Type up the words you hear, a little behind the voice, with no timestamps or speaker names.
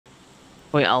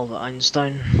Wait, Albert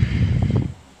Einstein.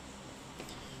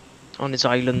 On his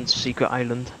island, secret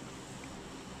island.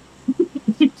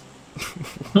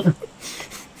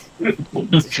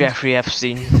 Jeffrey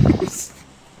Epstein.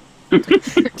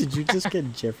 Did you just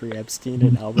get Jeffrey Epstein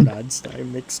and Albert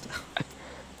Einstein mixed up?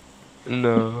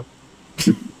 No.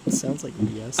 It sounds like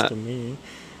yes to me.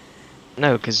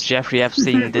 No, because Jeffrey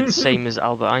Epstein did the same as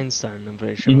Albert Einstein, I'm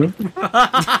pretty sure.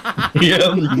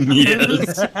 Yeah,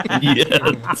 yes.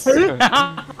 Yes.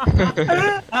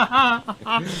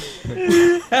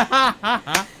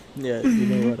 Yeah, you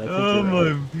know what? I think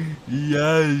you're right.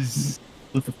 Yes.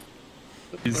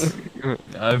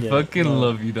 I fucking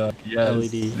love you, Doc. Yes.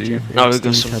 LED, Jeffrey No, we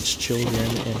Epstein got some- touched children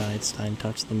and Einstein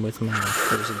touched them with mouth.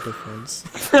 There's a difference.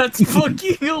 That's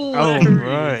fucking hilarious. Oh,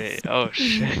 right. Oh,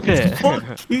 shit.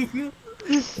 Fucking.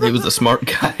 He was a smart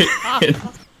guy.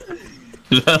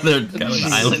 The other guy on the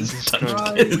island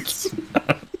touched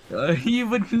kids. He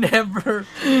would never.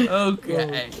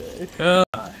 Okay.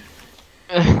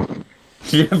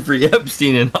 Jeffrey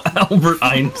Epstein and Albert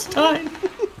Einstein.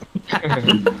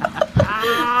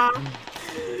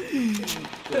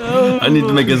 I need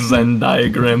to make a Zen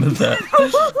diagram of that.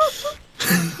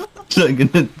 So I'm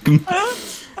gonna...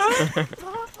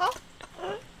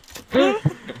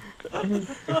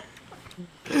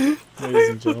 Ladies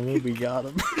and gentlemen, we got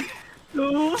him.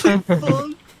 Oh, fuck.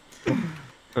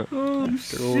 Oh,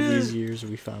 After all these years,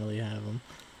 we finally have him.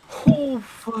 Oh,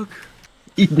 fuck.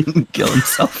 He didn't kill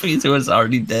himself, he was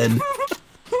already dead.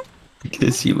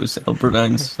 Because he was Albert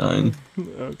Einstein.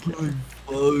 Okay.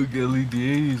 Fuck,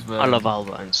 LEDs, man. I love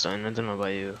Albert Einstein, I don't know about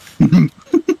you.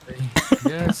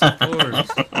 Yes, of course.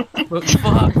 But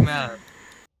fuck, man.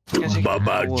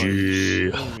 Baba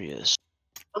G. Serious.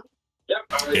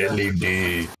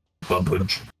 LED. Baba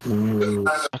G.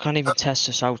 I can't even test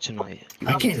this out tonight.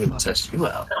 I can't even test you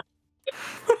out.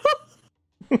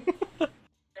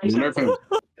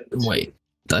 Wait,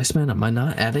 Dice Man, am I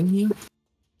not adding you?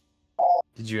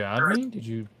 Did you add me? Did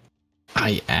you?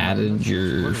 I added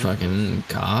your fucking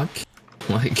cock.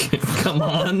 Like, come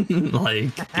on.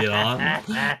 Like, get on.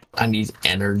 I need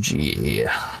energy.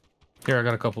 Here, I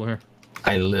got a couple here.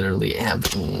 I literally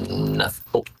have nothing.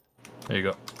 Oh, There you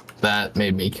go. that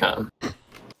made me come.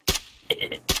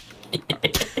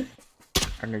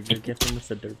 Arno, you get him with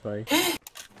the dirt bike.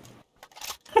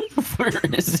 Where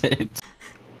is it?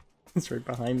 It's right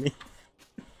behind me.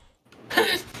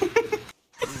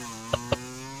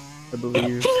 I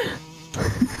believe.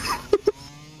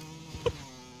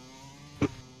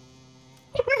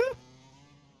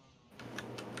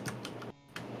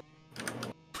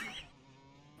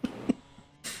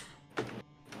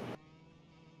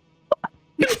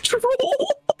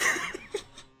 Troll!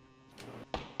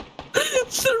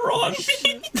 They're on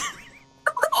me!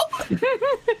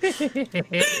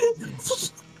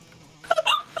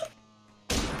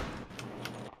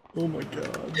 Oh my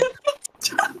god.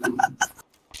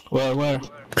 Where?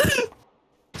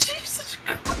 Jesus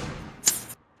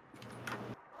Christ!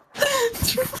 I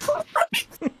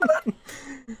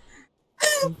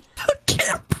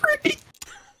can't breathe!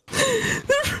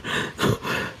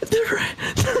 They're in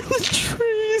the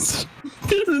trees!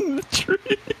 They're in the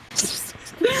trees!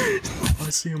 Oh, I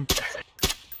see him.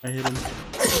 I hit him.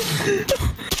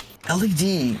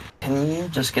 LED, can you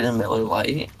just get a Miller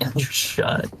Lite and just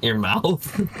shut your mouth?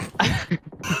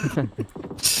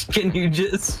 Can you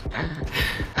just...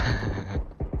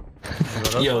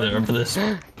 Yo, they're for this.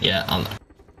 Yeah, on the...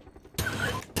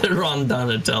 They're on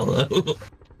Donatello.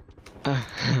 On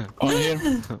here?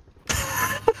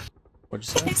 What'd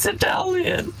you say? He's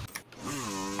Italian.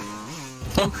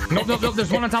 Nope. There's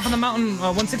one on top of the mountain.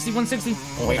 160,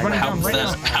 160. Wait, Running how down is right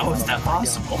that? now. How is that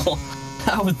possible?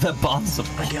 How is that possible?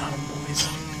 I got him, boys.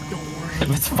 Don't worry. If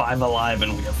it's 5 alive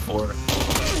and we have 4.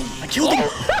 I killed him!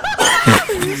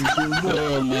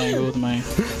 Oh my god, man.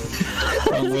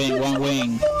 One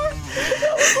wing.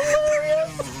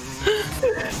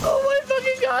 Oh my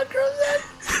fucking god, Crozet!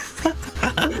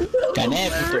 Gané,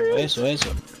 puto.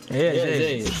 Eso.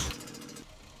 Yeah.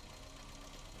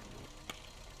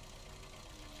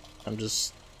 I'm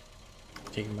just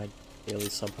taking my daily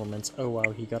supplements. Oh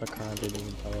wow, he got a car and didn't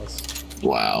even tell us.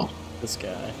 Wow. This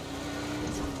guy.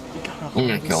 He got a I'm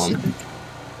gonna kill him.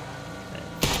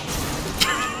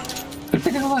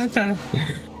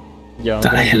 Yo, I'm Did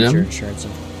I gonna hit use him? your insurance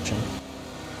information.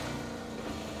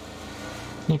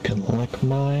 You can lick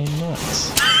my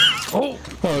nuts. Oh,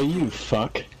 you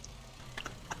fuck.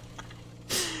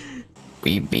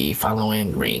 We be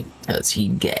following Green, cause he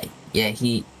gay. Yeah,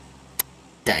 he...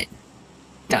 Done.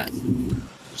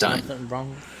 Nothing wrong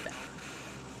with that.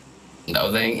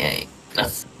 No, they ain't.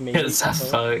 Maybe Cause I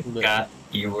so. forgot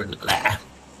you were last.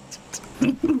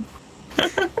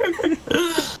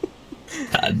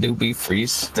 I do be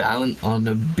freestyling on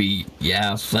the beat.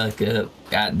 Yeah, fuck up.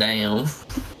 Goddamn.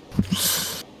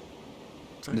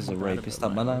 There's a rapist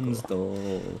at my nan's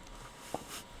door.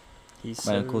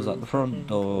 My uncle's at the front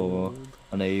door,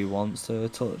 and he wants to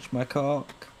touch my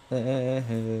cock. Hey,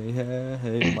 hey, hey,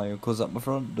 hey. My uncle's at my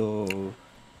front door, and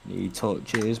he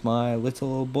touches my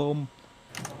little bum.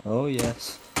 Oh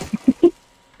yes.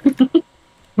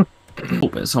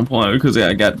 Hope at some point because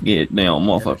I got to get down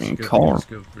motherfucking car.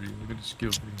 Look at the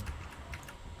skill for you.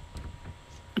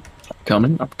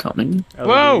 I'm coming.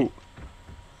 Whoa!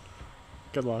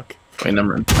 Good luck. Wait,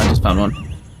 number. I just found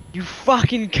one. You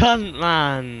fucking cunt,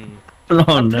 man! Oh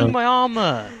I blew no. my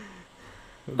armor!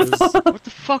 There's, What the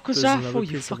fuck was there's that another for,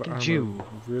 you piece of fucking armor Jew?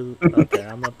 Really? Okay,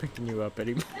 I'm not picking you up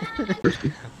anymore.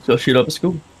 So shoot up at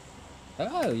school.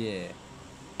 Oh yeah.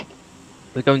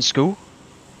 We're going to school?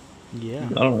 Yeah.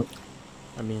 I don't know.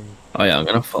 I mean, Oh yeah, I'm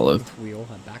gonna follow. if we all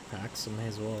have backpacks, so may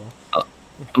as well. I'm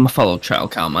gonna follow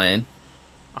Child Cow Man.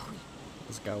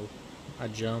 Let's go. I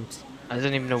jumped. I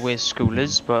don't even know where school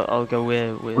is, but I'll go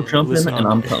where We're jumping Listen, and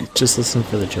I'm pumped. Just listen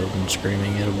for the children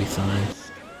screaming, it'll be fine.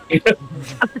 Fucking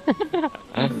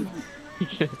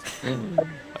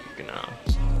hell.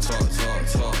 Talk, talk,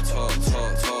 talk, talk,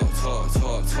 talk, talk.